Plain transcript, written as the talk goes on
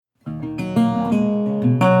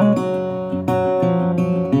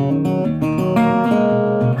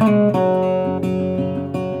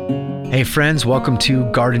Hey friends, welcome to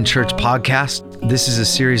Garden Church Podcast. This is a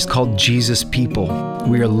series called Jesus People.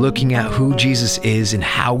 We are looking at who Jesus is and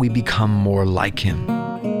how we become more like him.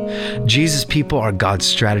 Jesus People are God's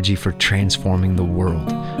strategy for transforming the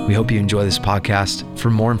world. We hope you enjoy this podcast.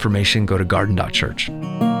 For more information, go to garden.church.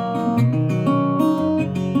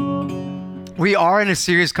 We are in a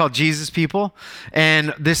series called Jesus People,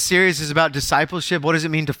 and this series is about discipleship. What does it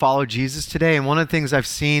mean to follow Jesus today? And one of the things I've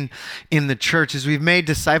seen in the church is we've made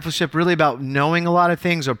discipleship really about knowing a lot of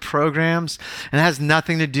things or programs, and it has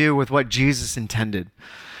nothing to do with what Jesus intended.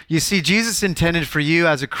 You see, Jesus intended for you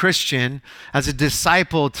as a Christian, as a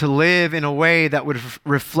disciple, to live in a way that would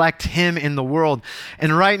reflect him in the world.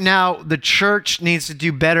 And right now, the church needs to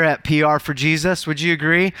do better at PR for Jesus. Would you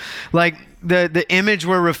agree? Like, the image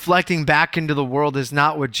we're reflecting back into the world is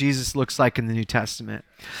not what Jesus looks like in the New Testament.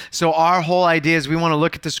 So our whole idea is we want to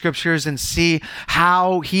look at the scriptures and see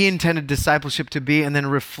how he intended discipleship to be and then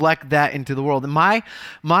reflect that into the world. And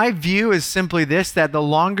my view is simply this, that the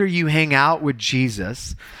longer you hang out with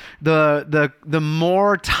Jesus, the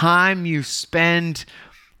more time you spend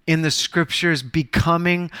in the scriptures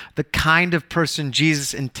becoming the kind of person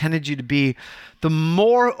Jesus intended you to be, the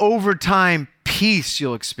more over time peace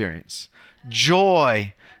you'll experience.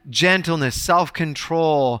 Joy, gentleness,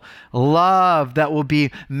 self-control, love that will be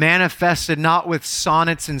manifested not with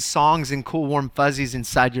sonnets and songs and cool warm fuzzies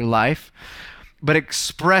inside your life, but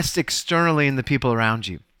expressed externally in the people around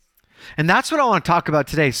you. And that's what I want to talk about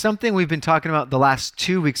today. Something we've been talking about the last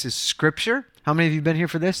 2 weeks is scripture. How many of you have been here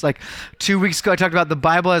for this? Like 2 weeks ago, I talked about the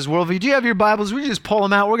Bible as worldview. Do you have your Bibles? We just pull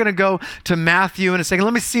them out. We're going to go to Matthew in a second.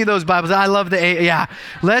 Let me see those Bibles. I love yeah.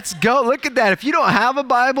 Let's go. Look at that. If you don't have a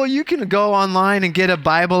Bible, you can go online and get a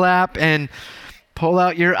Bible app and pull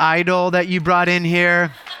out your idol that you brought in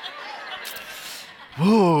here.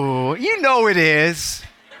 Ooh, you know it is.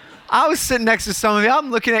 I was sitting next to some of you.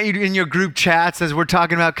 I'm looking at you in your group chats as we're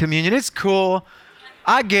talking about communion. It's cool.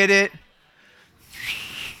 I get it.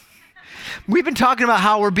 We've been talking about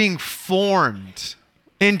how we're being formed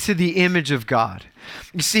into the image of God.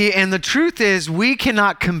 You see, and the truth is we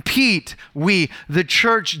cannot compete. The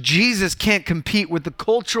church, Jesus can't compete with the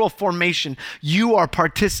cultural formation you are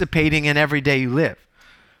participating in every day you live.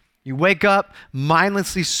 You wake up,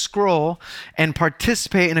 mindlessly scroll, and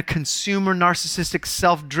participate in a consumer, narcissistic,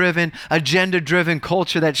 self-driven, agenda-driven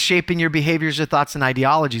culture that's shaping your behaviors, your thoughts, and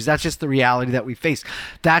ideologies. That's just the reality that we face.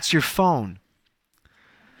 That's your phone.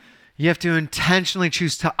 You have to intentionally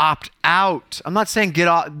choose to opt out. I'm not saying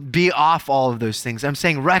be off all of those things. I'm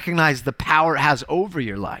saying recognize the power it has over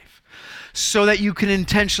your life so that you can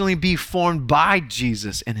intentionally be formed by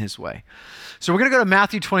Jesus in his way. So we're going to go to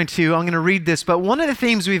Matthew 22. I'm going to read this, but one of the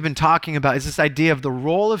themes we've been talking about is this idea of the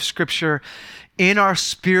role of Scripture in our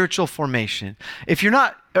spiritual formation. If you're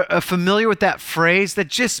not familiar with that phrase, that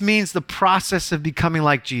just means the process of becoming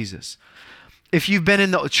like Jesus. If you've been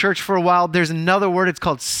in the church for a while, there's another word, it's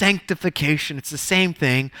called sanctification. It's the same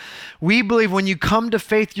thing. We believe when you come to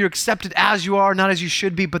faith, you're accepted as you are, not as you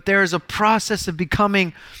should be, but there is a process of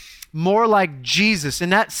becoming more like Jesus.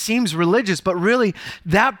 And that seems religious, but really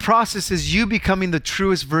that process is you becoming the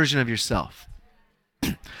truest version of yourself.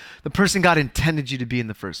 The person God intended you to be in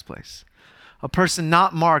the first place. A person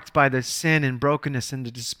not marked by the sin and brokenness and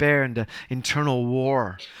the despair and the internal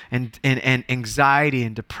war and anxiety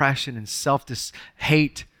and depression and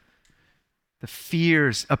self-hate, the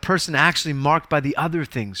fears. A person actually marked by the other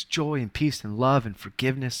things, joy and peace and love and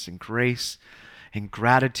forgiveness and grace and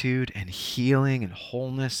gratitude and healing and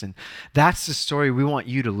wholeness. And that's the story we want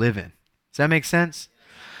you to live in. Does that make sense?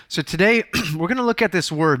 So today we're going to look at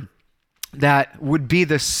this word that would be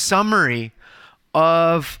the summary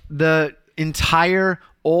of the entire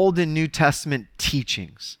Old and New Testament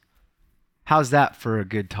teachings. How's that for a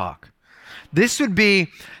good talk? This would be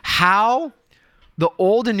how the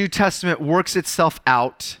Old and New Testament works itself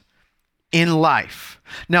out in life.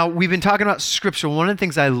 Now, we've been talking about scripture. One of the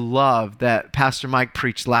things I love that Pastor Mike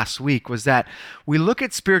preached last week was that we look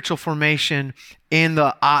at spiritual formation in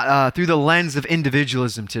through the lens of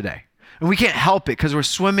individualism today. And we can't help it because we're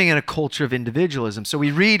swimming in a culture of individualism. So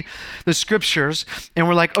we read the scriptures and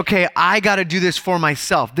we're like, okay, I got to do this for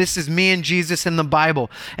myself. This is me and Jesus in the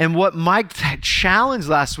Bible. And what Mike challenged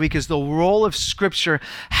last week is the role of scripture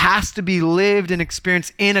has to be lived and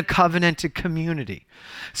experienced in a covenanted community.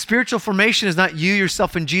 Spiritual formation is not you,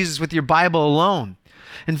 yourself, and Jesus with your Bible alone.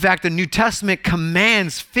 In fact, the New Testament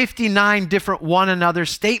commands 59 different one another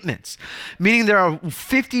statements, meaning there are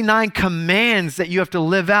 59 commands that you have to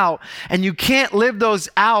live out, and you can't live those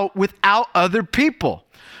out without other people.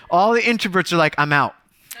 All the introverts are like, I'm out.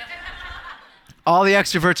 All the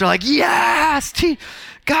extroverts are like, yes,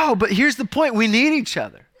 go. But here's the point. We need each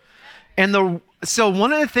other. So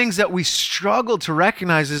one of the things that we struggle to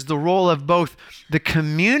recognize is the role of both the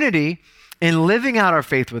community in living out our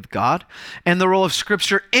faith with God and the role of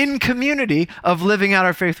Scripture in community of living out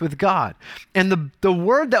our faith with God. And the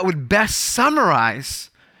word that would best summarize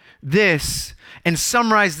this and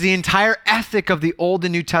summarize the entire ethic of the Old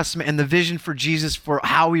and New Testament and the vision for Jesus for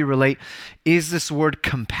how we relate is this word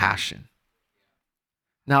compassion.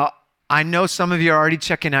 Now, I know some of you are already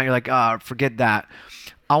checking out. You're like, forget that.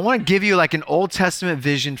 I want to give you like an Old Testament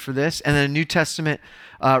vision for this and then a New Testament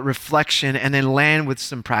reflection and then land with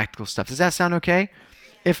some practical stuff. Does that sound okay?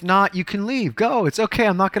 If not, you can leave. Go. It's okay.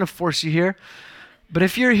 I'm not going to force you here. But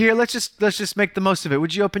if you're here, let's just make the most of it.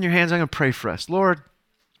 Would you open your hands? I'm going to pray for us. Lord,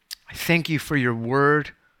 I thank you for your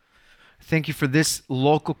word. Thank you for this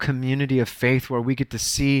local community of faith where we get to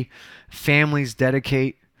see families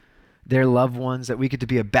dedicate their loved ones, that we get to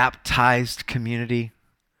be a baptized community,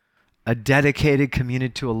 a dedicated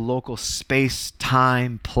community to a local space,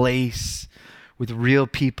 time, place with real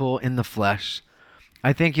people in the flesh.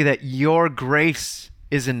 I thank you that your grace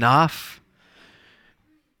is enough.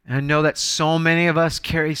 And I know that so many of us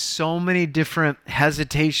carry so many different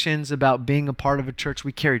hesitations about being a part of a church.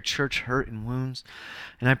 We carry church hurt and wounds.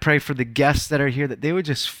 And I pray for the guests that are here that they would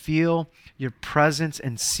just feel your presence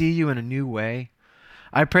and see you in a new way.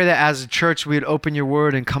 I pray that as a church, we would open your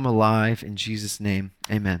word and come alive in Jesus' name.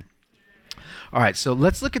 Amen. All right, so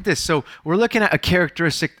let's look at this. So we're looking at a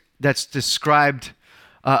characteristic that's described,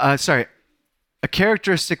 a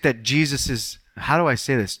characteristic that Jesus is, how do I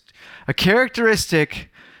say this? A characteristic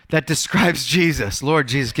that describes Jesus. Lord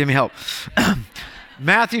Jesus, give me help.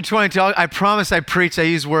 Matthew 22, I promise I preach, I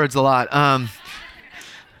use words a lot.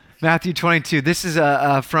 Matthew 22, this is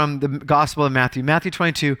from the Gospel of Matthew. Matthew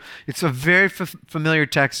 22, it's a very familiar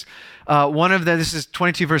text. This is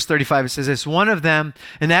 22 verse 35, it says this, one of them,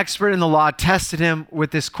 an expert in the law, tested him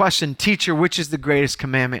with this question, teacher, which is the greatest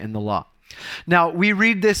commandment in the law? Now, we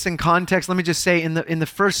read this in context. Let me just say, in the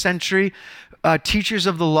first century, teachers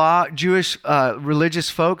of the law, Jewish religious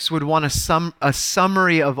folks would want a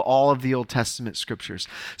summary of all of the Old Testament scriptures.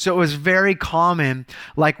 So it was very common,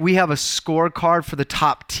 like we have a scorecard for the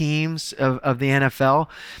top teams of the NFL.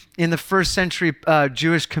 In the first century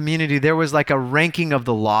Jewish community, there was like a ranking of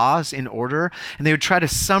the laws in order, and they would try to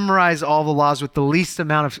summarize all the laws with the least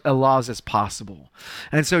amount of laws as possible.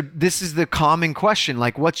 And so this is the common question,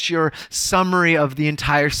 like what's your summary of the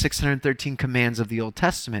entire 613 commands of the Old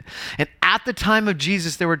Testament? And at the time of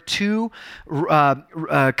Jesus, there were two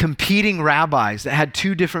competing rabbis that had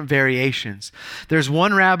two different variations. There's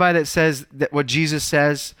one rabbi that says that what Jesus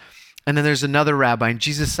says, and then there's another rabbi, and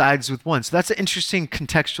Jesus sides with one. So that's an interesting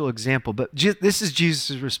contextual example. But this is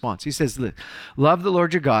Jesus' response. He says, love the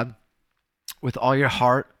Lord your God with all your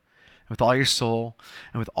heart, with all your soul,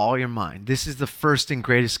 and with all your mind. This is the first and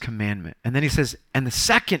greatest commandment. And then he says, and the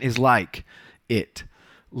second is like it.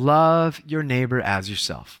 Love your neighbor as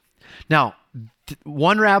yourself. Now,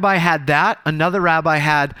 one rabbi had that. Another rabbi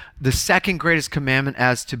had the second greatest commandment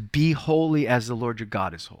as to be holy as the Lord your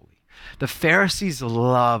God is holy. The Pharisees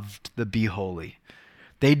loved the be holy.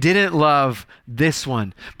 They didn't love this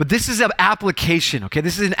one. But this is an application, okay?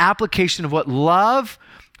 This is an application of what love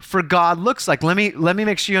for God looks like. Let me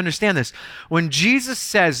make sure you understand this. When Jesus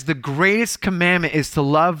says the greatest commandment is to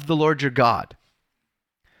love the Lord your God,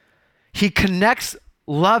 he connects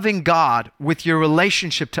loving God with your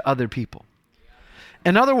relationship to other people.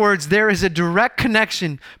 In other words, there is a direct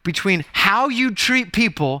connection between how you treat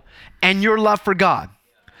people and your love for God.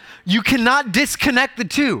 You cannot disconnect the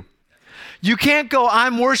two. You can't go,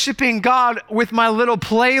 I'm worshiping God with my little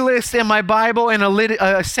playlist and my Bible and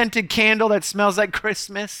a scented candle that smells like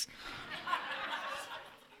Christmas,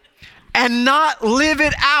 and not live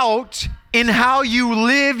it out in how you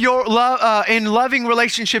live your in loving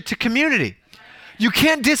relationship to community. You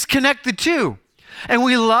can't disconnect the two. And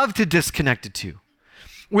we love to disconnect the two.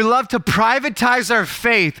 We love to privatize our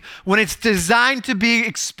faith when it's designed to be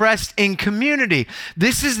expressed in community.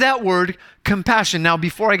 This is that word, compassion. Now,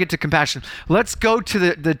 before I get to compassion, let's go to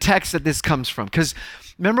the text that this comes from. Because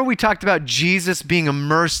remember we talked about Jesus being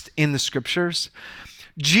immersed in the scriptures?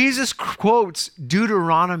 Jesus quotes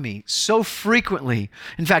Deuteronomy so frequently.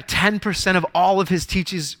 In fact, 10% of all of his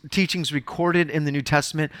teachings recorded in the New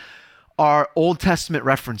Testament are Old Testament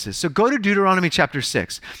references. So go to Deuteronomy chapter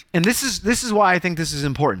 6. And this is why I think this is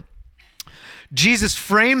important. Jesus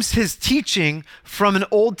frames his teaching from an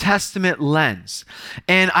Old Testament lens.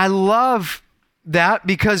 And I love that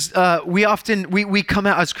because we often come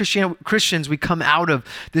out as Christians, we come out of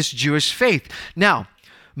this Jewish faith. Now,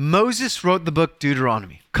 Moses wrote the book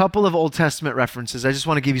Deuteronomy. couple of Old Testament references. I just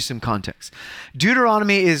want to give you some context.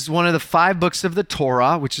 Deuteronomy is one of the 5 books of the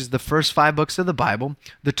Torah, which is the first 5 books of the Bible.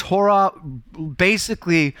 The Torah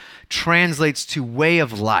basically translates to way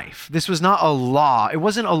of life. This was not a law. It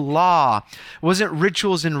wasn't a law. It wasn't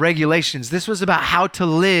rituals and regulations. This was about how to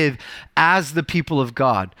live as the people of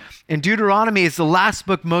God. And Deuteronomy is the last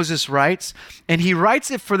book Moses writes, and he writes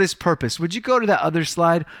it for this purpose. Would you go to that other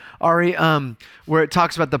slide, Ari, where it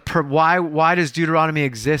talks about why does Deuteronomy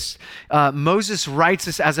exist? Moses writes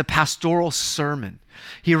this as a pastoral sermon.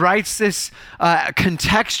 He writes this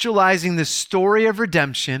contextualizing the story of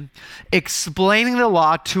redemption, explaining the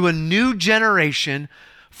law to a new generation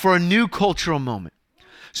for a new cultural moment.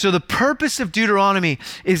 So the purpose of Deuteronomy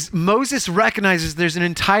is Moses recognizes there's an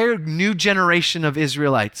entire new generation of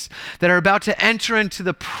Israelites that are about to enter into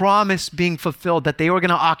the promise being fulfilled, that they were going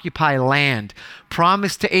to occupy land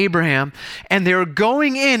promised to Abraham, and they're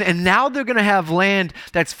going in, and now they're going to have land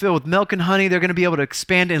that's filled with milk and honey. They're going to be able to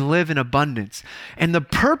expand and live in abundance. And the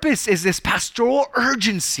purpose is this pastoral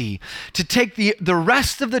urgency to take the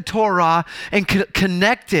rest of the Torah and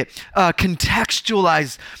connect it,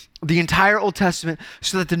 contextualize the entire Old Testament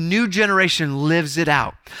so that the new generation lives it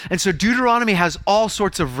out. And so Deuteronomy has all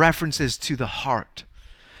sorts of references to the heart.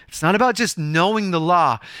 It's not about just knowing the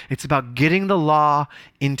law. It's about getting the law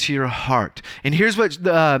into your heart. And here's what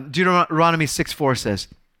Deuteronomy 6:4 says.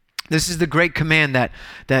 This is the great command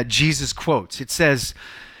that Jesus quotes. It says,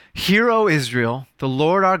 "Hear, O Israel, the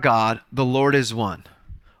Lord our God, the Lord is one.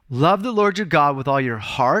 Love the Lord your God with all your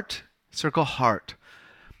heart," circle heart,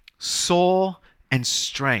 "soul, and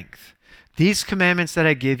strength. These commandments that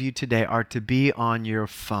I give you today are to be on your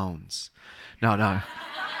phones." No.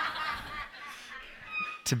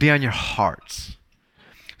 To be on your hearts.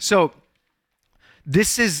 So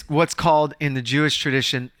this is what's called in the Jewish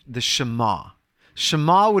tradition the Shema.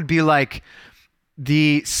 Shema would be like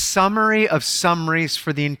the summary of summaries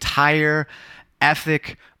for the entire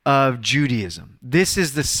ethic of Judaism. This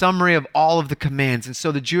is the summary of all of the commands. And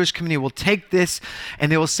so the Jewish community will take this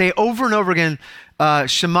and they will say over and over again,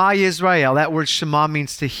 Shema Yisrael. That word Shema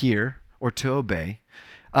means to hear or to obey.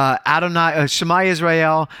 Adonai, Shema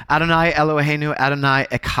Yisrael, Adonai Eloheinu, Adonai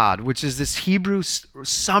Echad, which is this Hebrew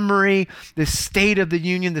summary, this state of the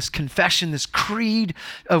union, this confession, this creed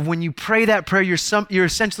of when you pray that prayer, you're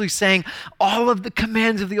essentially saying all of the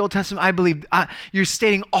commands of the Old Testament, I believe. You're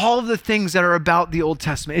stating all of the things that are about the Old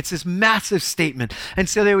Testament. It's this massive statement. And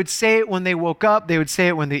so they would say it when they woke up. They would say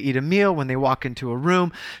it when they eat a meal, when they walk into a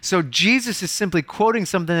room. So Jesus is simply quoting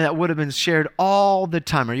something that would have been shared all the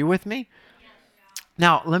time. Are you with me?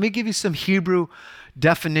 Now, let me give you some Hebrew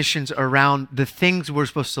definitions around the things we're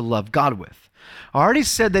supposed to love God with. I already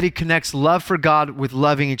said that he connects love for God with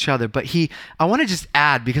loving each other, but I want to just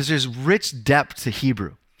add, because there's rich depth to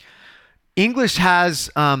Hebrew. English has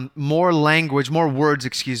more words,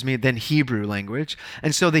 than Hebrew language.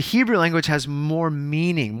 And so the Hebrew language has more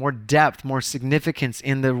meaning, more depth, more significance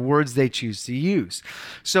in the words they choose to use.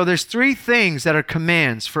 So there's 3 things that are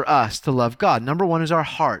commands for us to love God. Number 1 is our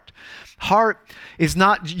heart. Heart is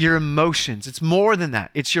not your emotions. It's more than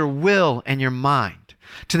that. It's your will and your mind.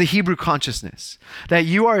 To the Hebrew consciousness,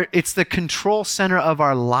 it's the control center of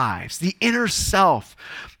our lives, the inner self.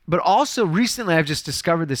 But also recently I've just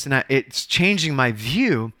discovered this, and it's changing my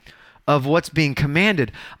view of what's being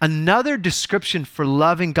commanded. Another description for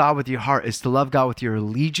loving God with your heart is to love God with your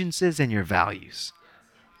allegiances and your values.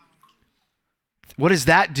 What does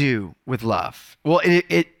that do with love? Well,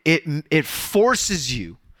 it forces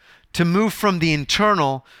you to move from the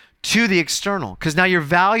internal to the external, because now your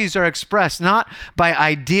values are expressed not by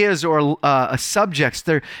ideas or subjects.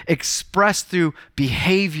 They're expressed through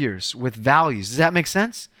behaviors with values. Does that make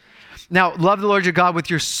sense? Now, love the Lord your God with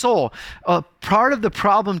your soul. Part of the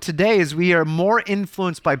problem today is we are more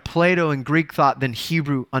influenced by Plato and Greek thought than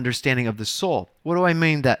Hebrew understanding of the soul. What do I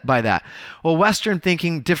mean by that? Well, Western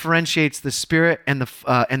thinking differentiates the spirit and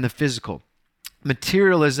the physical.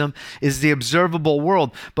 Materialism is the observable world,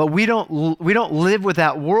 but we don't live with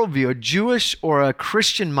that worldview. A Jewish or a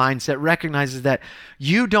Christian mindset recognizes that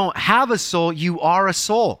you don't have a soul, you are a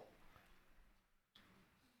soul.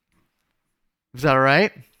 Is that all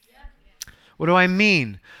right? Yeah. What do I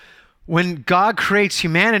mean? When God creates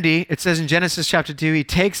humanity, it says in Genesis chapter 2, he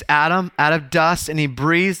takes Adam out of dust and he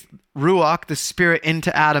breathes Ruach, the spirit,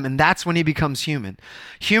 into Adam, and that's when he becomes human.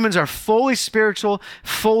 Humans are fully spiritual,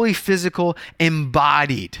 fully physical,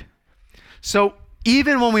 embodied. So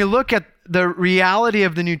even when we look at the reality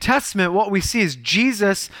of the New Testament, what we see is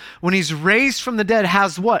Jesus, when he's raised from the dead,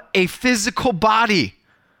 has what? A physical body.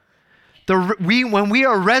 When we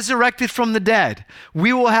are resurrected from the dead,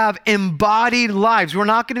 we will have embodied lives. We're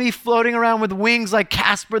not going to be floating around with wings like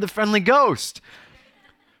Casper the Friendly Ghost.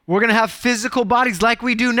 We're going to have physical bodies like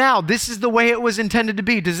we do now. This is the way it was intended to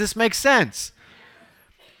be. Does this make sense?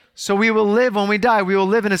 So we will live when we die. We will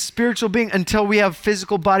live in a spiritual being until we have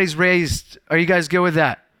physical bodies raised. Are you guys good with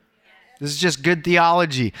that? This is just good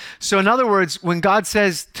theology. So in other words, when Moses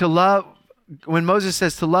says to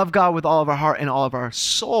love God with all of our heart and all of our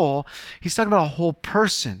soul, he's talking about a whole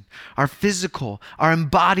person, our physical, our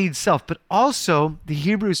embodied self, but also the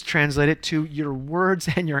Hebrews translate it to your words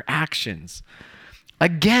and your actions.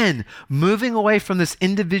 Again, moving away from this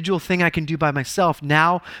individual thing I can do by myself,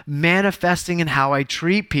 now manifesting in how I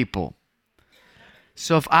treat people.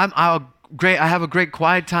 So if I have a great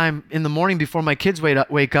quiet time in the morning before my kids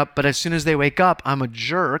wake up, but as soon as they wake up, I'm a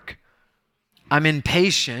jerk. I'm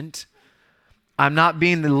impatient. I'm not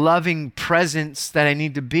being the loving presence that I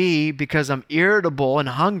need to be because I'm irritable and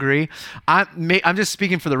hungry. I'm just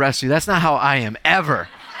speaking for the rest of you. That's not how I am, ever.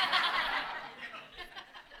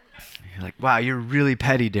 You're like, wow, you're really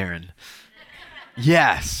petty, Darren.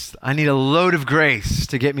 Yes, I need a load of grace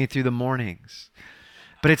to get me through the mornings.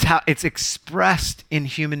 But it's how it's expressed in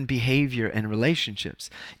human behavior and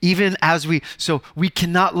relationships. So we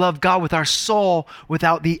cannot love God with our soul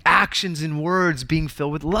without the actions and words being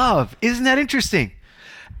filled with love. Isn't that interesting?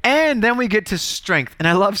 And then we get to strength. And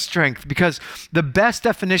I love strength because the best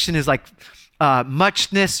definition is like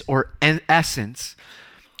muchness or essence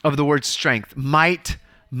of the word strength. Might,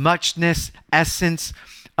 muchness, essence.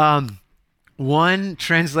 One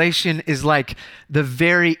translation is like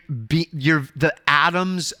the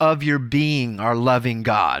atoms of your being are loving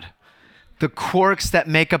God. The quarks that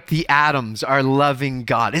make up the atoms are loving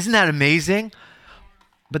God. Isn't that amazing?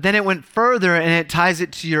 But then it went further and it ties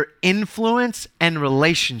it to your influence and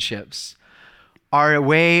relationships are a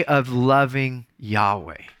way of loving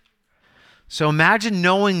Yahweh. So imagine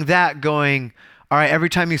knowing that going, all right, every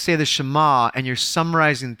time you say the Shema and you're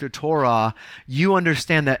summarizing the Torah, you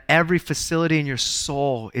understand that every facility in your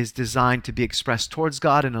soul is designed to be expressed towards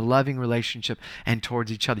God in a loving relationship and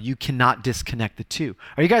towards each other. You cannot disconnect the two.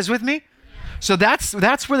 Are you guys with me? So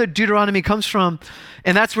that's where the Deuteronomy comes from,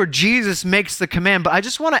 and that's where Jesus makes the command. But I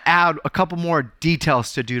just want to add a couple more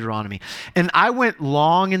details to Deuteronomy. And I went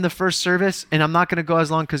long in the first service, and I'm not going to go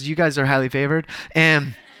as long because you guys are highly favored.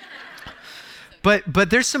 But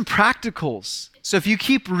there's some practicals. So if you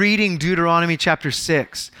keep reading Deuteronomy chapter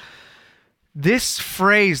 6, this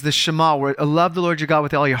phrase, the Shema, where love the Lord your God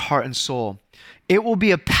with all your heart and soul, it will be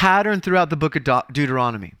a pattern throughout the book of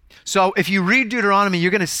Deuteronomy. So if you read Deuteronomy, you're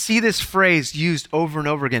going to see this phrase used over and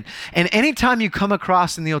over again. And anytime you come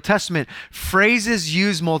across in the Old Testament phrases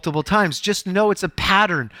used multiple times, just know it's a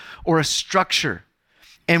pattern or a structure.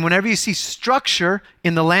 And whenever you see structure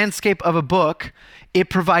in the landscape of a book, it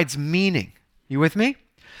provides meaning. You with me?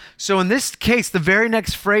 So in this case, the very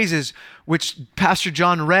next phrases, which Pastor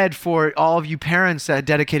John read for all of you parents that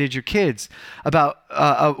dedicated your kids about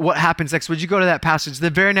what happens next. Would you go to that passage?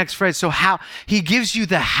 The very next phrase. So how he gives you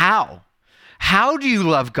the how. How do you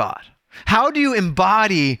love God? How do you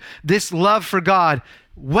embody this love for God?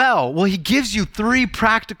 Well, he gives you 3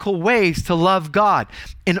 practical ways to love God,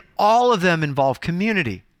 and all of them involve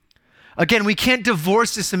community. Again, we can't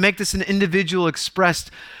divorce this and make this an individual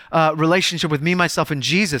expressed relationship with me, myself, and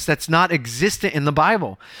Jesus. That's not existent in the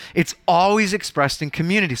Bible. It's always expressed in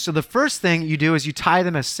community. So the first thing you do is you tie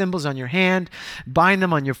them as symbols on your hand, bind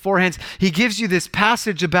them on your foreheads. He gives you this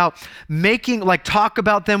passage about talk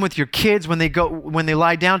about them with your kids when they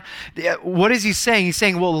lie down. What is he saying? He's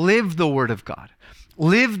saying, well, live the word of God.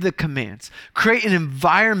 Live the commands. Create an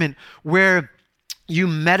environment where you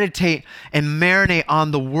meditate and marinate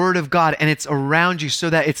on the word of God and it's around you so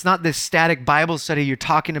that it's not this static Bible study. You're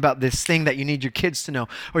talking about this thing that you need your kids to know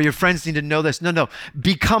or your friends need to know this. No.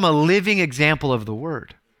 Become a living example of the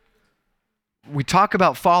word. We talk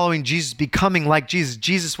about following Jesus, becoming like Jesus.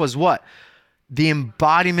 Jesus was what? The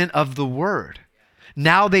embodiment of the word.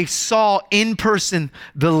 Now they saw in person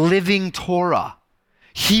the living Torah.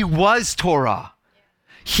 He was Torah.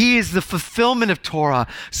 He is the fulfillment of Torah.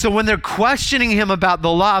 So when they're questioning him about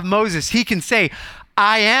the law of Moses, he can say,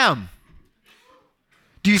 I am.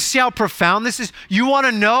 Do you see how profound this is? You want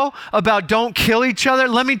to know about don't kill each other?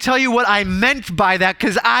 Let me tell you what I meant by that,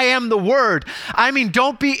 because I am the word. I mean,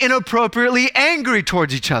 don't be inappropriately angry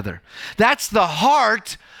towards each other. That's the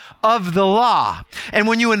heart of the law. And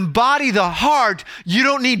when you embody the heart, you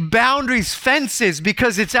don't need boundaries, fences,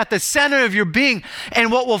 because it's at the center of your being.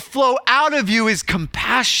 And what will flow out of you is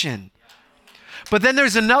compassion. But then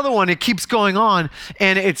there's another one. It keeps going on.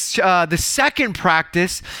 And it's the second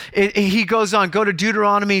practice. He goes on. Go to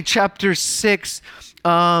Deuteronomy chapter 6,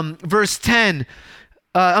 verse 10.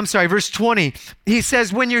 Verse 20. He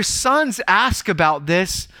says, when your sons ask about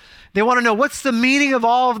this, they want to know what's the meaning of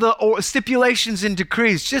all of the stipulations and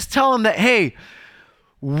decrees. Just tell them that, hey,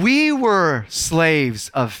 we were slaves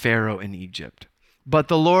of Pharaoh in Egypt, but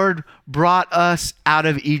the Lord brought us out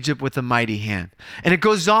of Egypt with a mighty hand. And it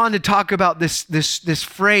goes on to talk about this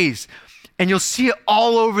phrase, and you'll see it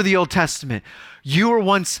all over the Old Testament. You were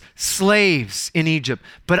once slaves in Egypt,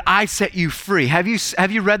 but I set you free. Have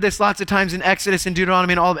you read this lots of times in Exodus and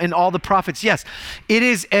Deuteronomy and all the prophets? Yes, it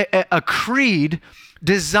is a creed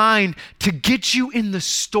designed to get you in the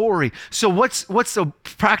story. So what's the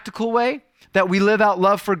practical way that we live out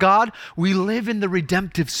love for God? We live in the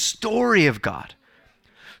redemptive story of God.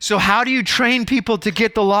 So how do you train people to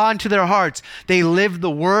get the law into their hearts? They live the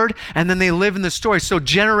word, and then they live in the story. So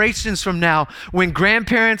generations from now, when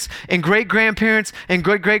grandparents and great-grandparents and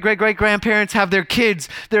great-great-great-great-grandparents have their kids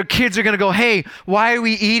are going to go, hey, why are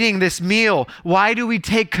we eating this meal? Why do we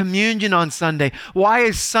take communion on Sunday? Why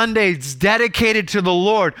is Sunday dedicated to the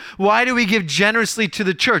Lord? Why do we give generously to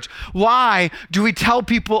the church? Why do we tell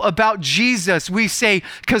people about Jesus? We say,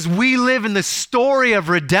 because we live in the story of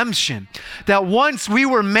redemption, that once we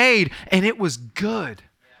were made and it was good.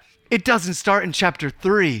 It doesn't start in chapter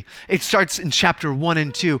 3. It starts in chapter 1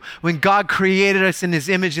 and 2 when God created us in his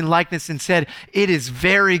image and likeness and said, it is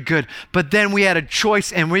very good. But then we had a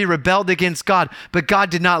choice and we rebelled against God. But God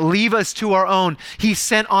did not leave us to our own. He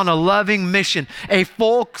sent on a loving mission, a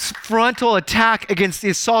full frontal attack against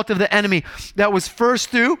the assault of the enemy that was first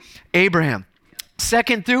through Abraham.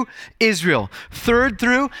 Second, through Israel. Third,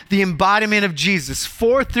 through the embodiment of Jesus.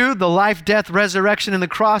 Fourth, through the life, death, resurrection, and the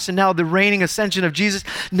cross, and now the reigning ascension of Jesus.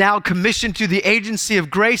 Now commissioned to the agency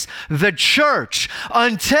of grace, the church,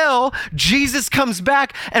 until Jesus comes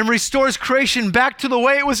back and restores creation back to the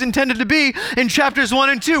way it was intended to be in chapters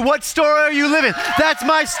 1 and 2. What story are you living? That's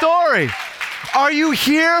my story. Are you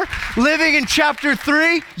here living in chapter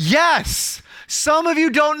 3? Yes. Some of you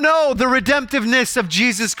don't know the redemptiveness of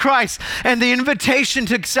Jesus Christ and the invitation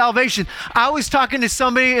to salvation. I was talking to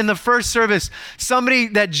somebody in the first service, somebody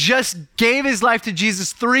that just gave his life to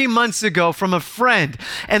Jesus 3 months ago from a friend.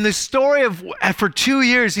 And the story of, for 2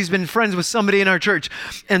 years, he's been friends with somebody in our church.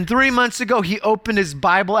 And 3 months ago, he opened his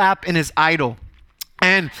Bible app in his idol.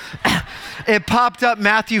 And it popped up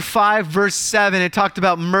Matthew 5, verse 7. It talked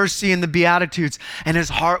about mercy in the Beatitudes. And his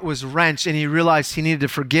heart was wrenched and he realized he needed to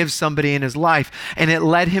forgive somebody in his life. And it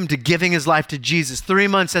led him to giving his life to Jesus. 3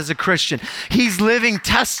 months as a Christian. He's living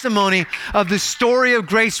testimony of the story of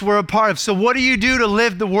grace we're a part of. So what do you do to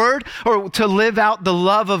live the word or to live out the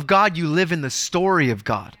love of God? You live in the story of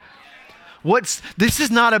God. This is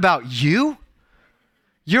not about you.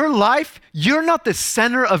 Your life, you're not the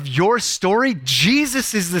center of your story.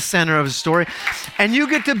 Jesus is the center of the story. And you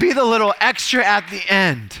get to be the little extra at the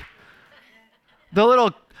end. The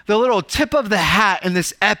little tip of the hat in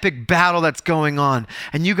this epic battle that's going on.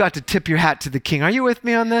 And you got to tip your hat to the king. Are you with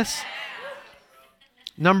me on this?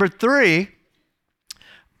 Number 3,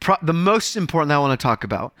 the most important that I want to talk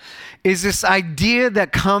about is this idea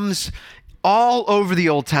that comes all over the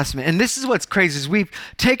Old Testament. And this is what's crazy is we've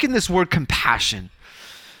taken this word compassion.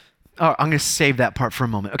 Oh, I'm going to save that part for a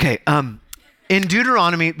moment. Okay. In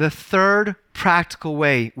Deuteronomy, the third practical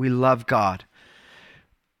way we love God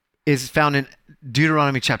is found in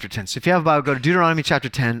Deuteronomy chapter 10. So if you have a Bible, go to Deuteronomy chapter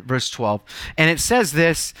 10, verse 12. And it says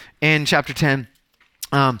this in chapter 10.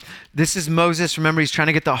 This is Moses. Remember, he's trying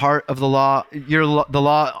to get the heart of the law, the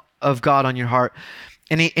law of God on your heart.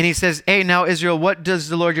 And he says, hey, now Israel, what does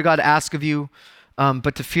the Lord your God ask of you?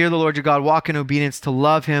 But to fear the Lord your God, walk in obedience, to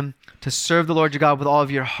love him, to serve the Lord your God with all of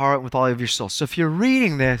your heart, with all of your soul. So if you're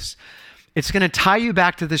reading this, it's going to tie you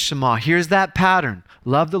back to the Shema. Here's that pattern.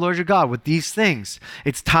 Love the Lord your God with these things.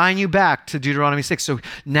 It's tying you back to Deuteronomy 6. So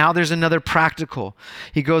now there's another practical.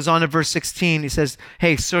 He goes on to verse 16. He says,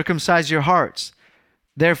 hey, circumcise your hearts.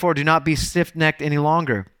 Therefore, do not be stiff-necked any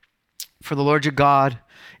longer. For the Lord your God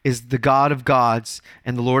is the God of gods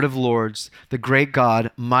and the Lord of lords, the great God,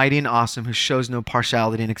 mighty and awesome, who shows no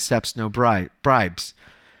partiality and accepts no bribes.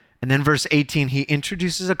 And then verse 18, he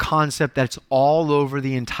introduces a concept that's all over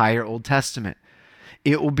the entire Old Testament.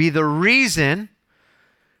 It will be the reason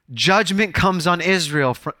judgment comes on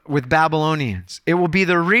Israel with Babylonians. It will be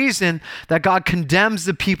the reason that God condemns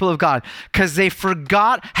the people of God because they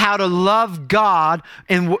forgot how to love God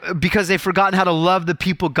and because they've forgotten how to love the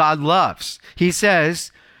people God loves. He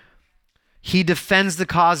says he defends the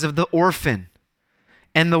cause of the orphan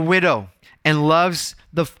and the widow and loves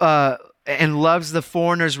the and loves the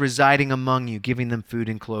foreigners residing among you, giving them food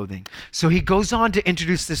and clothing. So he goes on to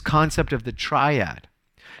introduce this concept of the triad.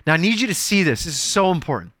 Now I need you to see this. This is so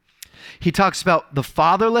important. He talks about the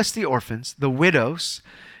fatherless, the orphans, the widows,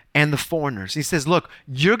 and the foreigners. He says, look,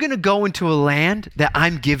 you're going to go into a land that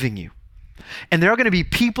I'm giving you. And there are going to be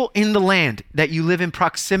people in the land that you live in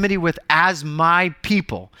proximity with as my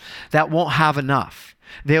people that won't have enough.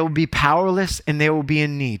 They will be powerless and they will be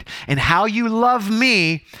in need. And how you love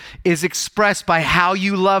me is expressed by how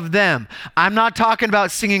you love them. I'm not talking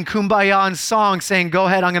about singing Kumbaya and songs saying, go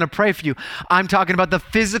ahead, I'm going to pray for you. I'm talking about the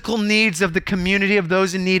physical needs of the community of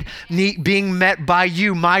those in need being met by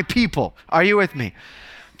you, my people. Are you with me?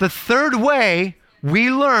 The third way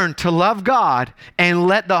we learn to love God and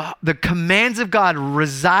let the commands of God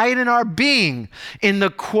reside in our being, in the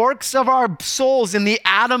quarks of our souls, in the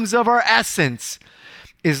atoms of our essence,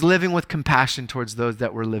 is living with compassion towards those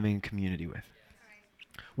that we're living in community with.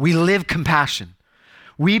 We live compassion.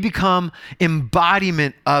 We become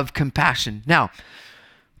embodiment of compassion. Now,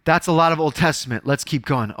 that's a lot of Old Testament. Let's keep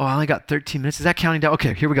going. Oh, I only got 13 minutes. Is that counting down?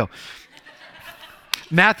 Okay, here we go.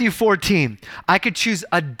 Matthew 14. I could choose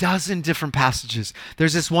a dozen different passages.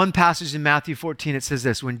 There's this one passage in Matthew 14. It says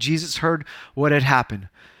this: when Jesus heard what had happened,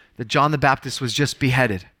 that John the Baptist was just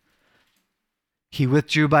beheaded, he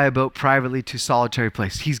withdrew by a boat privately to a solitary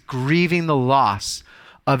place. He's grieving the loss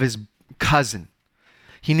of his cousin.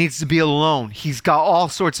 He needs to be alone. He's got all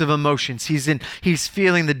sorts of emotions. He's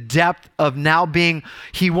feeling the depth of now being,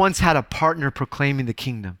 he once had a partner proclaiming the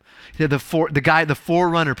kingdom. The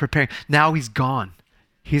forerunner preparing. Now he's gone.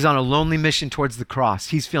 He's on a lonely mission towards the cross.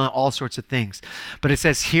 He's feeling all sorts of things. But it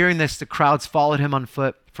says, hearing this, the crowds followed him on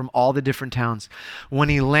foot from all the different towns. When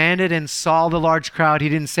he landed and saw the large crowd, he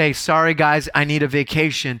didn't say, sorry guys, I need a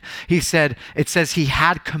vacation. It says he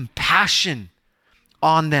had compassion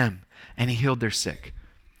on them and he healed their sick.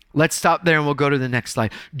 Let's stop there and we'll go to the next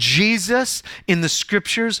slide. Jesus in the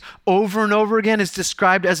scriptures over and over again is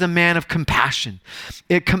described as a man of compassion.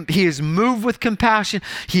 He is moved with compassion.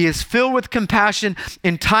 He is filled with compassion.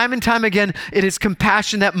 And time again, it is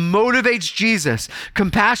compassion that motivates Jesus.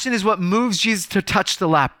 Compassion is what moves Jesus to touch the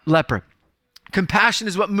leper. Compassion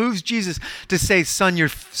is what moves Jesus to say, son, your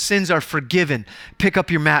sins are forgiven. Pick up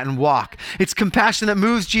your mat and walk. It's compassion that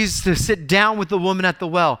moves Jesus to sit down with the woman at the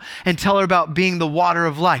well and tell her about being the water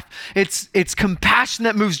of life. It's compassion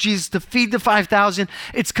that moves Jesus to feed the 5,000.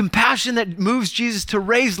 It's compassion that moves Jesus to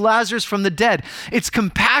raise Lazarus from the dead. It's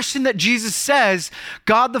compassion that Jesus says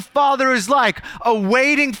God the Father is like a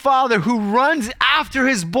waiting father who runs after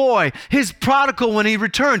his boy, his prodigal, when he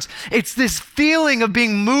returns. It's this feeling of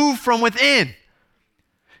being moved from within.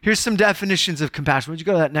 Here's some definitions of compassion. Would you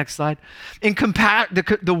go to that next slide?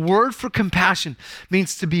 The word for compassion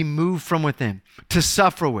means to be moved from within, to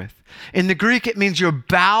suffer with. In the Greek, it means your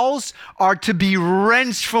bowels are to be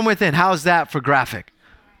wrenched from within. How's that for graphic?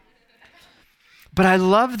 But I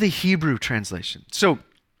love the Hebrew translation. So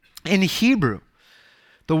in Hebrew,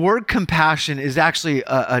 the word compassion is actually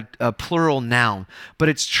a plural noun, but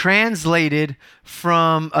it's translated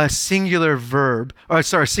from a singular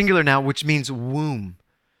noun, which means womb.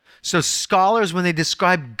 So scholars, when they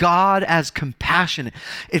describe God as compassionate,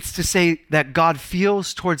 it's to say that God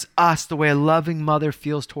feels towards us the way a loving mother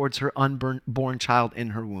feels towards her unborn child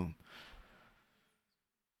in her womb.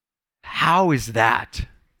 How is that?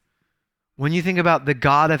 When you think about the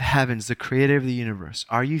God of heavens, the creator of the universe,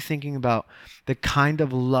 are you thinking about the kind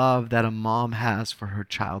of love that a mom has for her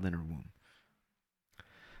child in her womb?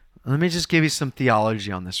 Let me just give you some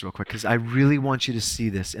theology on this real quick, because I really want you to see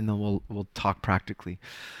this, and then we'll talk practically.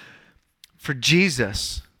 For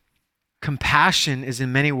Jesus, compassion is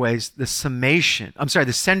in many ways the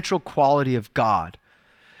central quality of God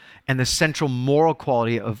and the central moral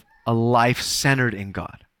quality of a life centered in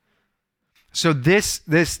God. So this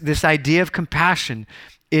idea of compassion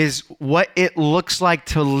is what it looks like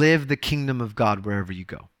to live the kingdom of God wherever you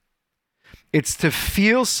go. It's to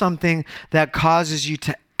feel something that causes you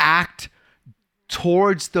to act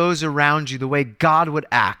towards those around you the way God would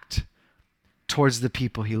act towards the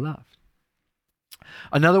people he loved.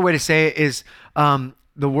 Another way to say it is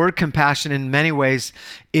the word compassion in many ways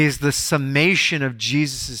is the summation of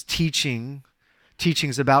Jesus'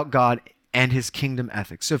 teachings about God and his kingdom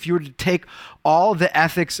ethics. So if you were to take all the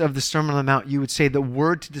ethics of the Sermon on the Mount, you would say the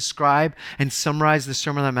word to describe and summarize the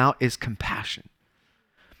Sermon on the Mount is compassion.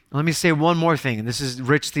 Let me say one more thing, and this is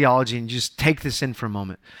rich theology, and just take this in for a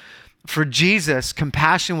moment. For Jesus,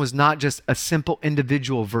 compassion was not just a simple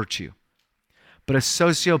individual virtue, but a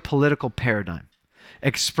socio-political paradigm,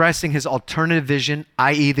 expressing his alternative vision,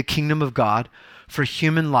 i.e. the kingdom of God, for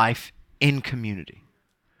human life in community.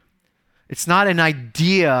 It's not an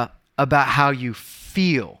idea about how you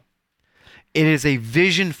feel. It is a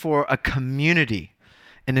vision for a community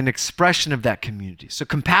and an expression of that community. So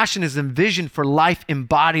compassion is a vision for life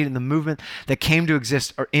embodied in the movement that came to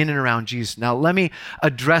exist or in and around Jesus. Now, let me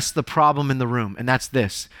address the problem in the room, and that's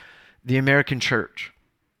this: the American church.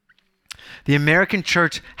 The American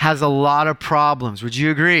church has a lot of problems. Would you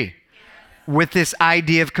agree with this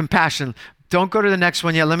idea of compassion? Don't go to the next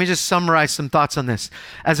one yet. Let me just summarize some thoughts on this.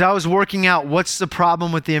 As I was working out what's the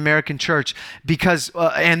problem with the American church,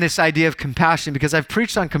 and this idea of compassion, because I've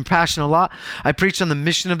preached on compassion a lot. I preached on the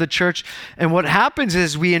mission of the church. And what happens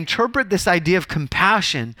is we interpret this idea of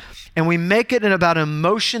compassion and we make it about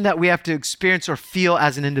emotion that we have to experience or feel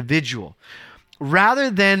as an individual, rather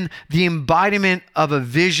than the embodiment of a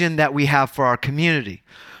vision that we have for our community.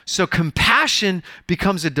 So compassion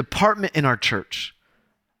becomes a department in our church.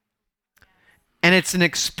 And it's an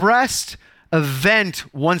expressed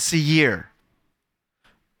event once a year.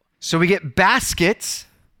 So we get baskets,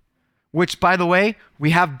 which, by the way, we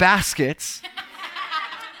have baskets.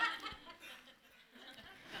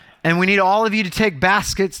 And we need all of you to take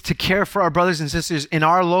baskets to care for our brothers and sisters in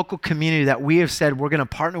our local community that we have said we're going to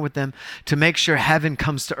partner with them to make sure heaven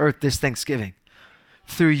comes to earth this Thanksgiving.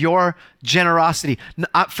 Through your generosity.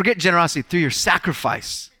 Forget generosity, through your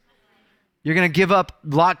sacrifice. You're going to give up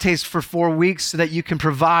lattes for 4 weeks so that you can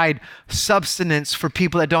provide subsistence for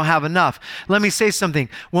people that don't have enough. Let me say something.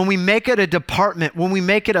 When we make it a department, when we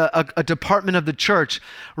make it a department of the church,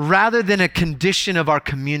 rather than a condition of our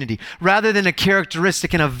community, rather than a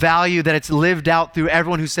characteristic and a value that it's lived out through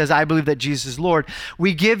everyone who says, I believe that Jesus is Lord,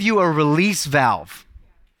 we give you a release valve.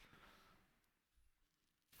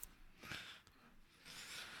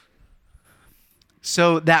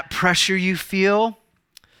 So that pressure you feel,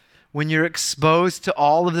 when you're exposed to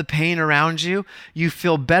all of the pain around you, you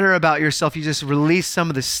feel better about yourself. You just release some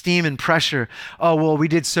of the steam and pressure. Oh, well, we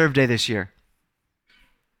did Serve Day this year.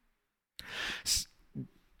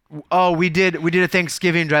 Oh, we did a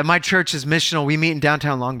Thanksgiving drive. My church is missional. We meet in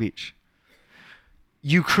downtown Long Beach.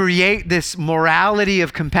 You create this morality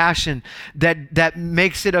of compassion that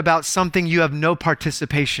makes it about something you have no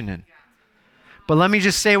participation in. But let me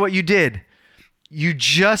just say what you did. You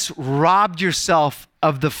just robbed yourself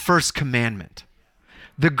of the first commandment,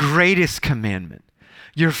 the greatest commandment.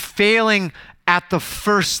 You're failing at the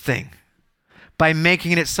first thing by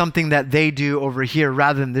making it something that they do over here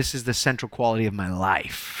rather than this is the central quality of my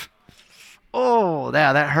life. Oh,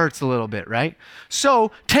 yeah, that hurts a little bit, right?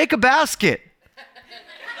 So take a basket.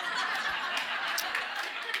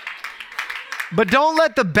 But don't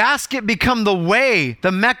let the basket become the way,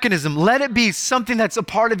 the mechanism. Let it be something that's a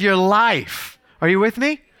part of your life. Are you with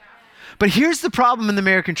me? But here's the problem in the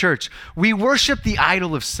American church. We worship the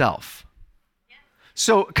idol of self.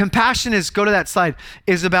 So compassion go to that slide,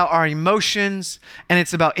 is about our emotions, and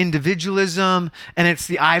it's about individualism, and it's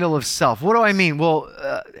the idol of self. What do I mean? Well,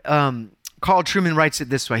 Carl Trueman writes it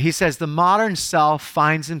this way. He says, the modern self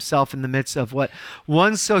finds himself in the midst of what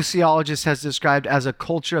one sociologist has described as a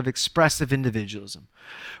culture of expressive individualism,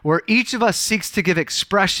 where each of us seeks to give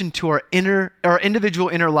expression to our individual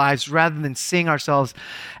inner lives rather than seeing ourselves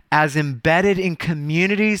as embedded in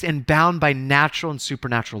communities and bound by natural and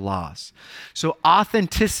supernatural laws. So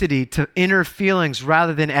authenticity to inner feelings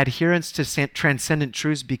rather than adherence to transcendent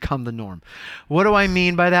truths become the norm. What do I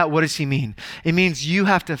mean by that? What does he mean? It means you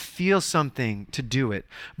have to feel something to do it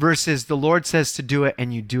versus the Lord says to do it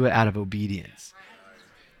and you do it out of obedience.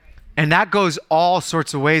 And that goes all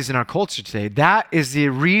sorts of ways in our culture today. That is the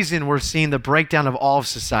reason we're seeing the breakdown of all of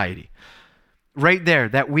society. Right there,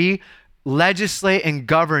 that we legislate and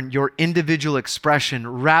govern your individual expression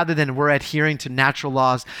rather than we're adhering to natural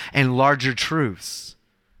laws and larger truths.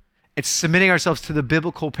 It's submitting ourselves to the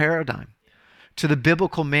biblical paradigm, to the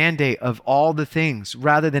biblical mandate of all the things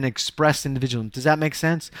rather than express individualism. Does that make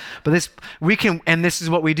sense? But this is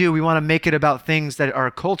what we do. We want to make it about things that are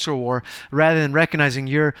a cultural war rather than recognizing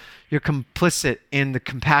you're complicit in the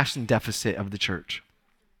compassion deficit of the church.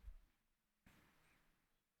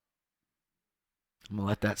 I'm going to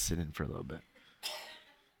let that sit in for a little bit.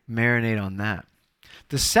 Marinate on that.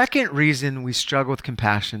 The second reason we struggle with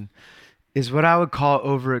compassion is what I would call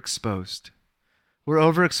overexposed. We're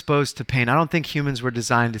overexposed to pain. I don't think humans were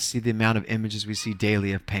designed to see the amount of images we see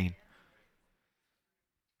daily of pain.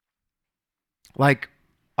 Like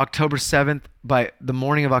October 7th, by the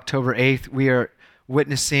morning of October 8th, we are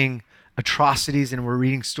witnessing atrocities, and we're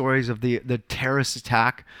reading stories of the terrorist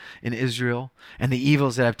attack in Israel and the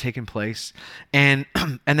evils that have taken place. And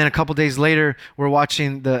and then a couple days later, we're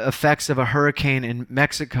watching the effects of a hurricane in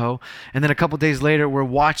Mexico. And then a couple days later, we're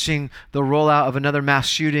watching the rollout of another mass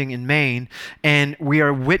shooting in Maine. And we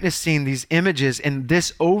are witnessing these images, and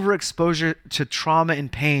this overexposure to trauma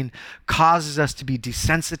and pain causes us to be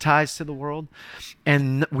desensitized to the world,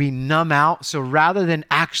 and we numb out. So rather than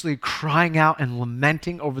actually crying out and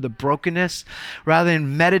lamenting over the brokenness, rather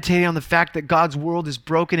than meditating on the fact that God's world is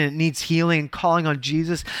broken and it needs healing, and calling on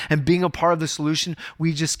Jesus and being a part of the solution,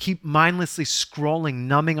 we just keep mindlessly scrolling,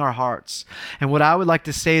 numbing our hearts. And what I would like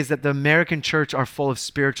to say is that the American church are full of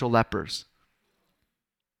spiritual lepers.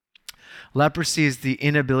 Leprosy is the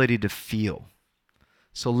inability to feel.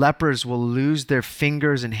 So lepers will lose their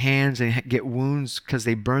fingers and hands and get wounds because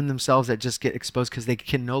they burn themselves, that just get exposed because they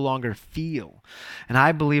can no longer feel. And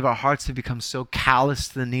I believe our hearts have become so callous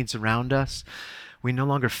to the needs around us, we no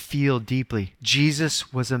longer feel deeply.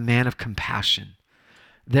 Jesus was a man of compassion.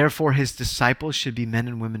 Therefore, his disciples should be men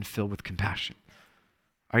and women filled with compassion.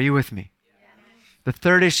 Are you with me? The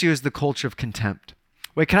third issue is the culture of contempt.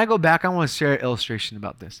 Wait, can I go back? I want to share an illustration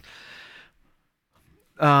about this.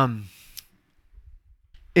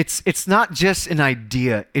 It's not just an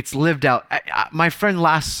idea, it's lived out. My friend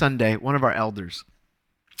last Sunday, one of our elders,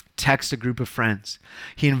 texted a group of friends.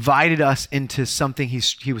 He invited us into something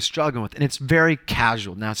he was struggling with, and it's very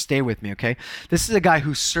casual. Now stay with me, okay? This is a guy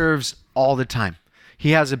who serves all the time.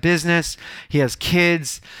 He has a business, he has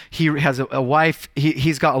kids, he has a wife,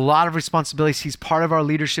 he's got a lot of responsibilities. He's part of our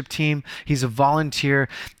leadership team, he's a volunteer,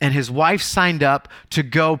 and his wife signed up to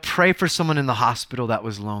go pray for someone in the hospital that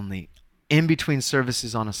was lonely in between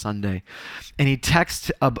services on a Sunday. And he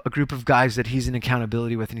texts a group of guys that he's in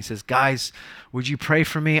accountability with, and he says, guys, would you pray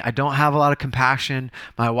for me? I don't have a lot of compassion.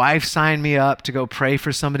 My wife signed me up to go pray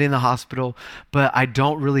for somebody in the hospital, but I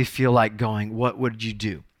don't really feel like going. What would you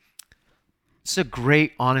do? It's a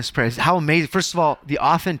great, honest prayer. How amazing. First of all, the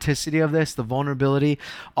authenticity of this, the vulnerability.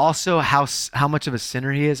 Also, how much of a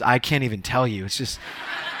sinner he is, I can't even tell you. It's just,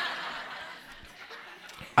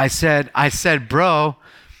 I said, bro,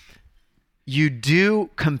 you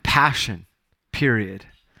do compassion, period,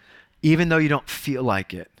 even though you don't feel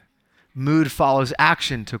like it. Mood follows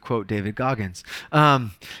action, to quote David Goggins.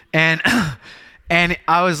 And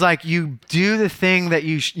I was like, you do the thing that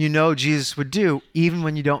you know Jesus would do, even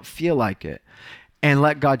when you don't feel like it, and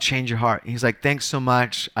let God change your heart. And he's like, thanks so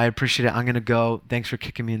much. I appreciate it. I'm going to go. Thanks for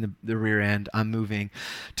kicking me in the rear end. I'm moving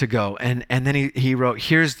to go. And then he wrote,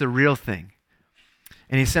 here's the real thing.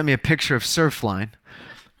 And he sent me a picture of Surfline.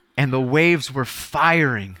 And the waves were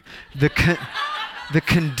firing. The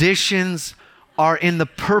conditions are in the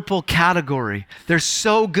purple category. They're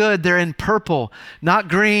so good, they're in purple. Not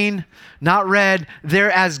green, not red.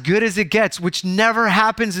 They're as good as it gets, which never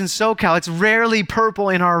happens in SoCal. It's rarely purple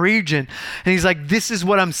in our region. And he's like, this is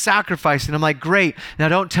what I'm sacrificing. I'm like, great. Now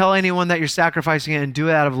don't tell anyone that you're sacrificing it, and do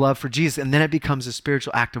it out of love for Jesus. And then it becomes a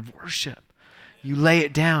spiritual act of worship. You lay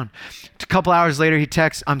it down. A couple hours later, he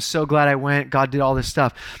texts, I'm so glad I went. God did all this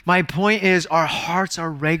stuff. My point is, our hearts are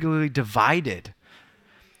regularly divided.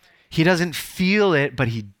 He doesn't feel it, but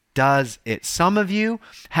he does it. Some of you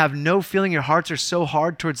have no feeling. Your hearts are so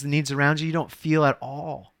hard towards the needs around you, you don't feel at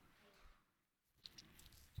all.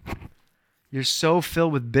 You're so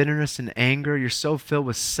filled with bitterness and anger. You're so filled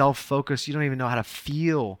with self-focus, you don't even know how to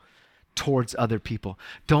feel towards other people.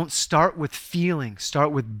 Don't start with feeling.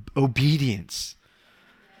 Start with obedience.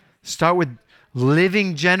 Start with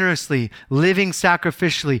living generously, living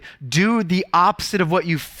sacrificially. Do the opposite of what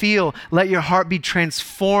you feel. Let your heart be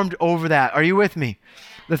transformed over that. Are you with me?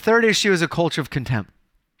 The third issue is a culture of contempt.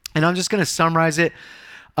 And I'm just going to summarize it.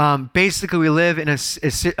 Basically, we live in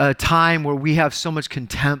a time where we have so much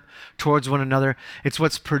contempt towards one another. It's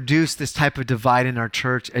what's produced this type of divide in our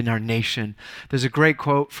church and our nation. There's a great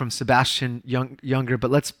quote from Sebastian Younger, but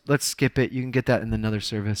let's skip it. You can get that in another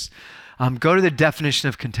service. Go to the definition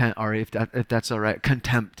of contempt, Ari, if that's all right.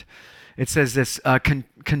 Contempt. It says this,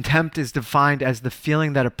 contempt is defined as the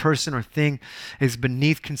feeling that a person or thing is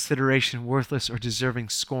beneath consideration, worthless, or deserving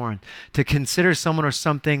scorn. To consider someone or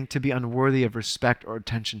something to be unworthy of respect or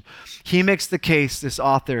attention. He makes the case, this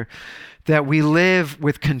author, that we live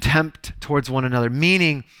with contempt towards one another,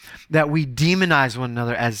 meaning that we demonize one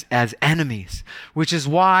another as enemies, which is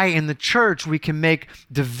why in the church we can make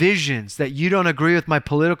divisions that you don't agree with my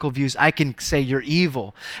political views. I can say you're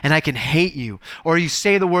evil and I can hate you. Or you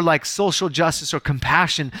say the word like social justice or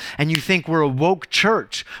compassion and you think we're a woke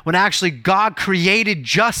church when actually God created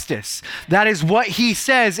justice. That is what he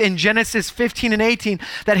says in Genesis 15 and 18,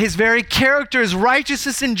 that his very character is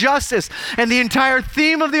righteousness and justice. And the entire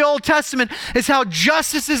theme of the Old Testament is how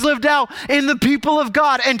justice is lived out in the people of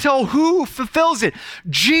God until who fulfills it?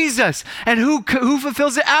 Jesus. And who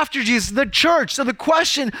fulfills it after Jesus? The church. So the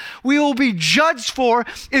question we will be judged for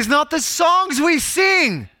is not the songs we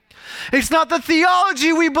sing. It's not the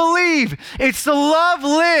theology we believe. It's the love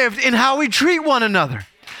lived in how we treat one another.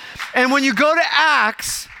 And when you go to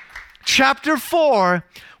Acts chapter 4,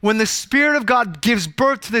 when the Spirit of God gives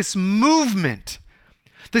birth to this movement,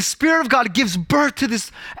 the Spirit of God gives birth to this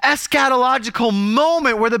eschatological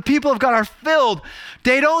moment where the people of God are filled.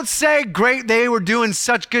 They don't say, great, they were doing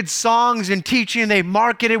such good songs and teaching, they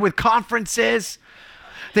marketed with conferences.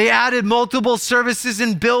 They added multiple services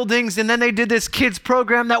in buildings, and then they did this kids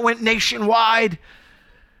program that went nationwide.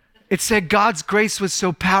 It said God's grace was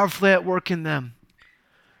so powerfully at work in them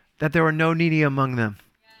that there were no needy among them.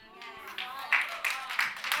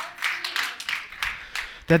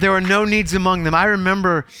 That there were no needs among them. I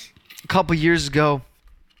remember a couple years ago,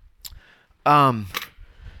 I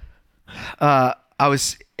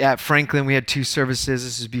was at Franklin. We had 2 services.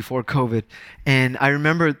 This is before COVID. And I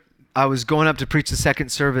remember I was going up to preach the second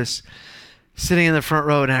service, sitting in the front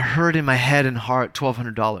row, and I heard in my head and heart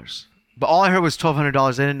 $1,200. But all I heard was $1,200.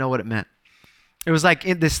 I didn't know what it meant. It was like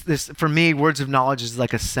this for me, words of knowledge is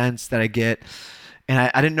like a sense that I get.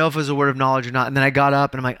 And I didn't know if it was a word of knowledge or not. And then I got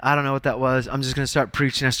up and I'm like, I don't know what that was. I'm just going to start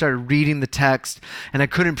preaching. I started reading the text and I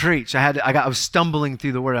couldn't preach. I was stumbling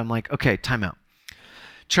through the word. I'm like, okay, time out.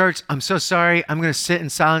 Church, I'm so sorry. I'm going to sit in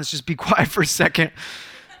silence. Just be quiet for a second.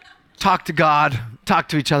 Talk to God. Talk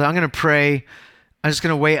to each other. I'm going to pray. I'm just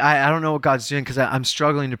going to wait. I don't know what God's doing because I'm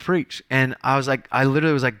struggling to preach. And I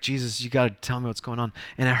literally was like, Jesus, you got to tell me what's going on.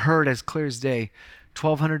 And I heard as clear as day,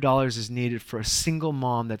 $1,200 is needed for a single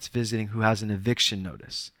mom that's visiting who has an eviction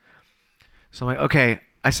notice. So I'm like, okay.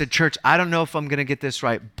 I said, church, I don't know if I'm going to get this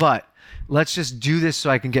right, but let's just do this so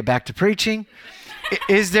I can get back to preaching.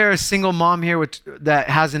 Is there a single mom here that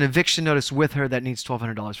has an eviction notice with her that needs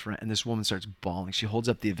 $1,200 for rent? And this woman starts bawling. She holds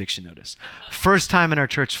up the eviction notice. First time in our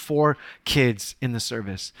church, 4 kids in the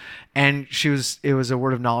service. And it was a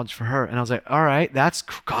word of knowledge for her. And I was like, all right, that's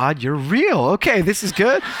God, you're real. Okay, this is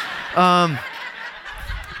good. I'm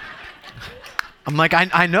like,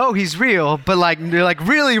 I know he's real, but like, they're like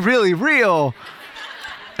really, really real.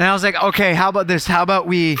 And I was like, okay, how about this? How about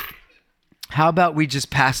we just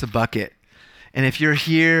pass a bucket? And if you're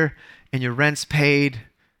here and your rent's paid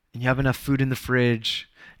and you have enough food in the fridge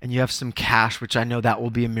and you have some cash, which I know that will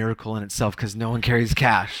be a miracle in itself because no one carries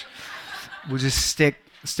cash. We'll just stick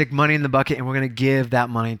money in the bucket and we're going to give that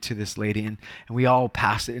money to this lady. And we all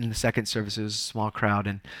passed it in the second service. It was a small crowd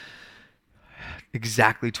and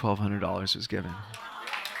exactly $1,200 was given.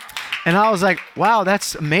 And I was like, wow,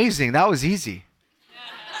 that's amazing. That was easy.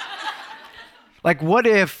 Like, what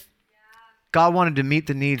if God wanted to meet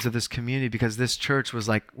the needs of this community because this church was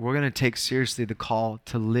like, we're going to take seriously the call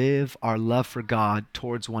to live our love for God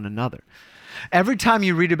towards one another. Every time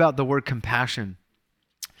you read about the word compassion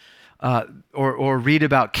or read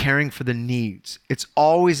about caring for the needs, it's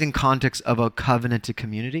always in context of a covenanted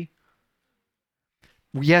community.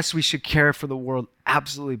 Yes, we should care for the world,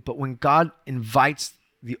 absolutely. But when God invites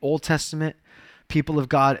the Old Testament people of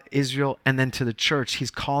God, Israel, and then to the church,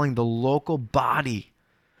 he's calling the local body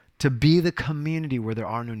to be the community where there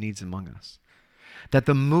are no needs among us. That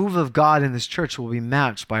the move of God in this church will be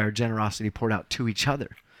matched by our generosity poured out to each other.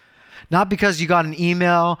 Not because you got an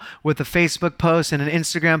email with a Facebook post and an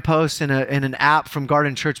Instagram post and an app from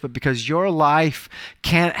Garden Church, but because your life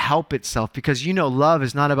can't help itself. Because you know love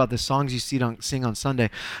is not about the songs you sing on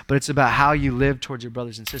Sunday, but it's about how you live towards your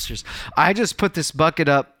brothers and sisters. I just put this bucket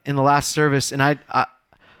up in the last service, and I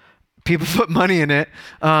people put money in it.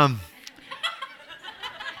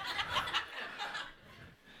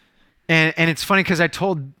 And it's funny because I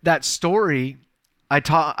told that story.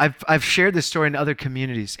 I've shared this story in other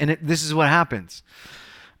communities, and this is what happens.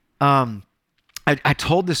 I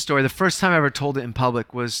told this story. The first time I ever told it in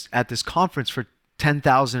public was at this conference for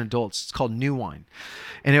 10,000 adults. It's called New Wine.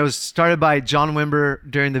 And it was started by John Wimber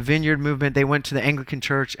during the Vineyard movement. They went to the Anglican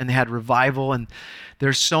church and they had revival, and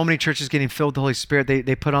there's so many churches getting filled with the Holy Spirit.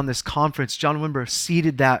 They put on this conference. John Wimber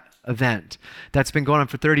seeded that event that's been going on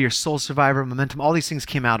for 30 years. Soul Survivor, Momentum, all these things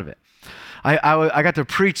came out of it. I got to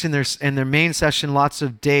preach in their main session lots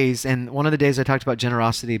of days, and one of the days I talked about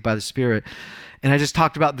generosity by the Spirit, and I just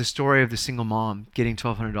talked about the story of the single mom getting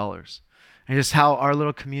 $1,200, and just how our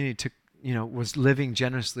little community was living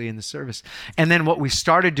generously in the service. And then what we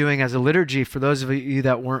started doing as a liturgy, for those of you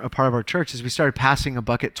that weren't a part of our church, is we started passing a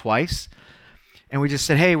bucket twice. And we just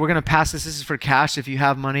said, hey, we're going to pass this. This is for cash. If you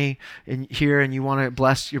have money in here and you want to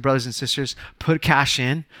bless your brothers and sisters, put cash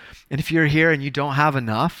in. And if you're here and you don't have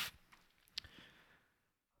enough,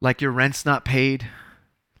 like your rent's not paid,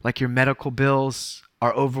 like your medical bills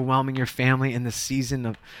are overwhelming your family in the season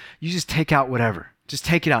of, you just take out whatever. Just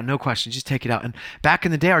take it out. No question. Just take it out. And back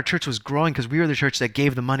in the day, our church was growing because we were the church that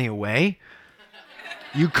gave the money away.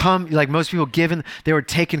 You come, like most people giving, they were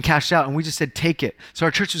taking cash out, and we just said, take it. So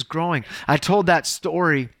our church was growing. I told that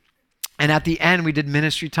story, and at the end, we did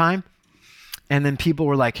ministry time, and then people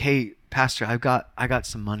were like, hey, Pastor, I got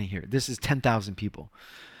some money here. This is 10,000 people.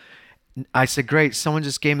 I said, great.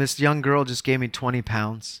 This young girl just gave me 20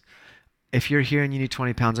 pounds. If you're here and you need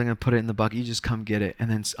 20 pounds, I'm going to put it in the bucket. You just come get it.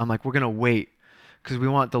 And then I'm like, we're going to wait because we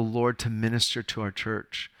want the Lord to minister to our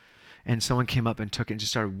church. And someone came up and took it and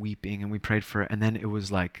just started weeping, and we prayed for it. And then it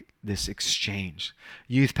was like this exchange.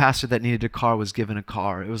 Youth pastor that needed a car was given a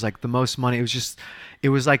car. It was like the most money. It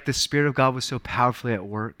was like the Spirit of God was so powerfully at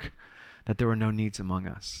work that there were no needs among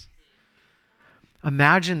us.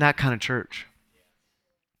 Imagine that kind of church.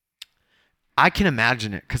 I can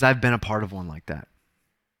imagine it because I've been a part of one like that.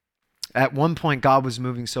 At one point, God was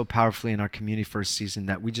moving so powerfully in our community for a season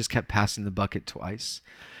that we just kept passing the bucket twice.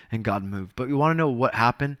 And God moved. But you want to know what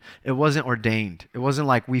happened? It wasn't ordained. It wasn't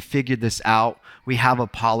like we figured this out. We have a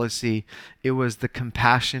policy. It was the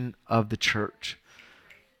compassion of the church.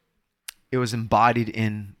 It was embodied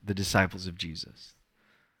in the disciples of Jesus.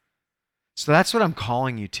 So that's what I'm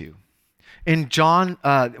calling you to. In John,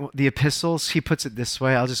 the epistles, he puts it this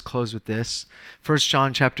way. I'll just close with this. 1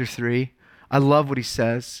 John chapter 3. I love what he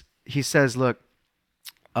says. He says, look,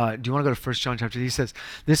 do you want to go to 1 John chapter 3? He says,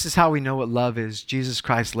 this is how we know what love is. Jesus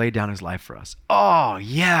Christ laid down his life for us. Oh,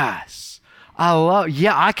 yes.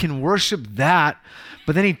 I can worship that.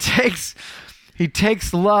 But then he takes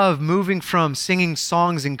love, moving from singing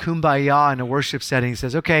songs in Kumbaya in a worship setting. He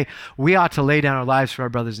says, okay, we ought to lay down our lives for our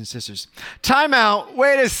brothers and sisters. Time out.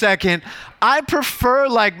 Wait a second. I prefer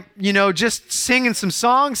just singing some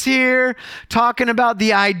songs here, talking about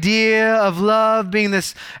the idea of love being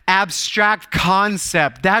this abstract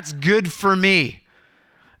concept. That's good for me.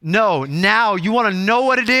 No, now you want to know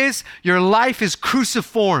what it is? Your life is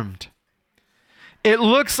cruciformed. It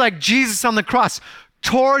looks like Jesus on the cross.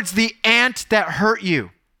 Towards the aunt that hurt you,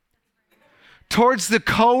 towards the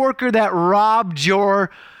coworker that robbed your,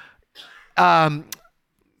 robbed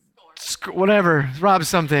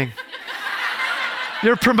something,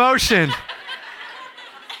 your promotion,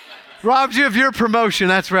 robbed you of your promotion.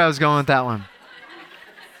 That's where I was going with that one.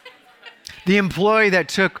 The employee that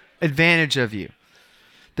took advantage of you,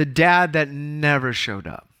 the dad that never showed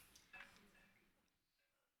up,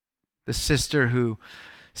 the sister who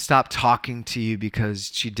stopped talking to you because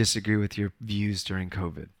she disagreed with your views during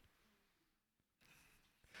COVID.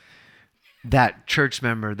 That church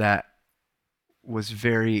member that was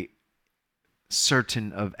very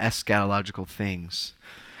certain of eschatological things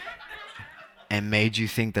and made you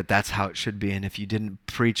think that that's how it should be. And if you didn't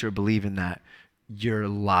preach or believe in that, you're a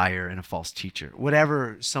liar and a false teacher.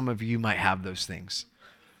 Whatever, some of you might have those things.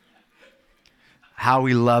 How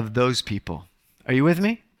we love those people. Are you with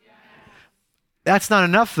me? That's not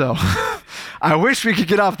enough, though. I wish we could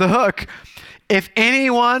get off the hook. If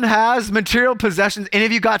anyone has material possessions, any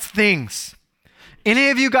of you got things, any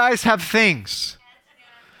of you guys have things,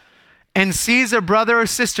 and sees a brother or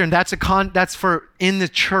sister, and that's for in the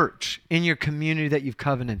church, in your community that you've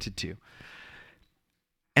covenanted to,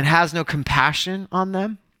 and has no compassion on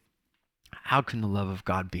them, how can the love of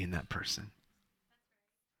God be in that person?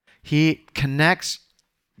 He connects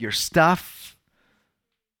your stuff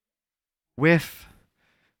with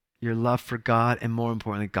your love for God, and more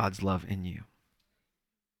importantly, God's love in you.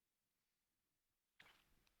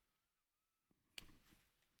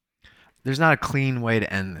 There's not a clean way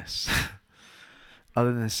to end this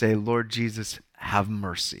other than to say, Lord Jesus, have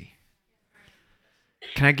mercy.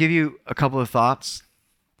 Can I give you a couple of thoughts?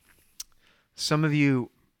 Some of you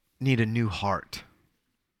need a new heart.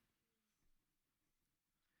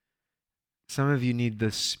 Some of you need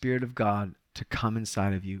the Spirit of God to come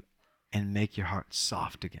inside of you and make your heart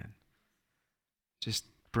soft again. Just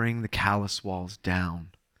bring the callous walls down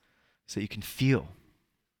so that you can feel.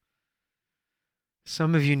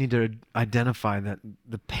 Some of you need to identify that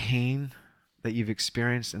the pain that you've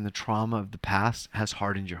experienced and the trauma of the past has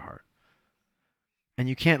hardened your heart. And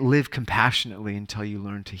you can't live compassionately until you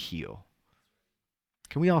learn to heal.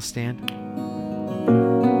 Can we all stand?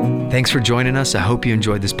 Thanks for joining us. I hope you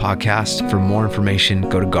enjoyed this podcast. For more information,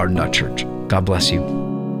 go to garden.church. God bless you.